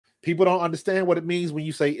People don't understand what it means when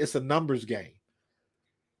you say it's a numbers game.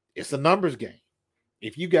 It's a numbers game.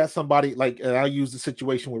 If you got somebody like, and I'll use the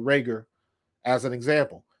situation with Rager as an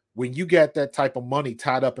example. When you got that type of money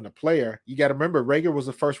tied up in a player, you got to remember Rager was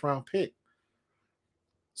a first-round pick.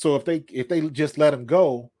 So if they just let him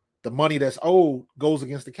go, the money that's owed goes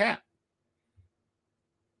against the cap.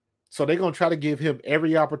 So they're going to try to give him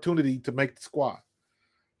every opportunity to make the squad.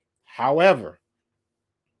 However,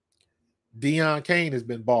 Deon Cain has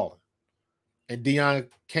been balling. And Deon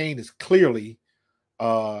Cain is clearly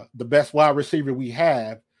the best wide receiver we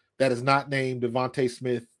have that is not named Devontae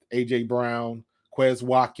Smith, A.J. Brown, Quez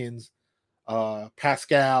Watkins,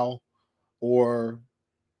 Pascal, or,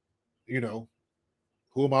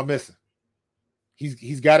 who am I missing?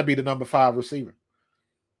 He's got to be the number 5 receiver.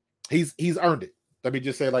 He's earned it. Let me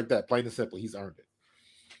just say it like that, plain and simple. He's earned it.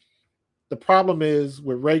 The problem is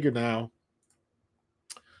with Rager now,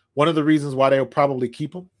 one of the reasons why they'll probably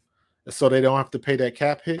keep him is so they don't have to pay that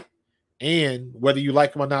cap hit. And whether you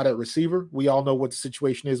like him or not at receiver, we all know what the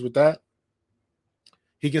situation is with that.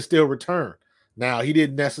 He can still return. Now, he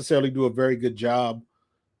didn't necessarily do a very good job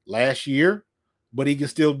last year, but he can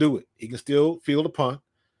still do it. He can still field a punt,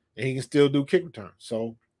 and he can still do kick returns.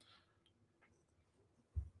 So,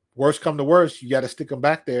 worst come to worst, you got to stick him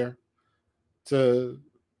back there to,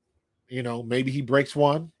 maybe he breaks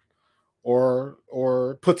one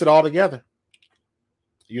or puts it all together.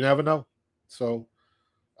 You never know. So,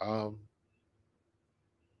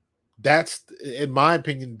 that's, in my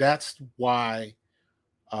opinion, that's why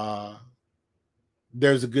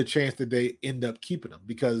there's a good chance that they end up keeping him,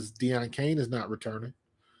 because Deon Cain is not returning.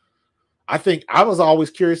 I think I was always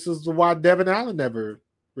curious as to why Devin Allen never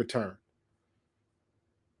returned.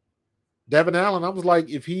 Devin Allen, I was like,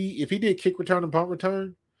 if he did kick return and punt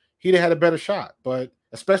return, he'd have had a better shot. But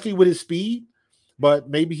especially with his speed, but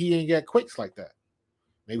maybe he ain't got quicks like that.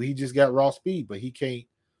 Maybe he just got raw speed, but he can't,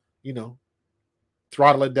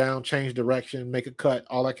 throttle it down, change direction, make a cut,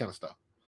 all that kind of stuff.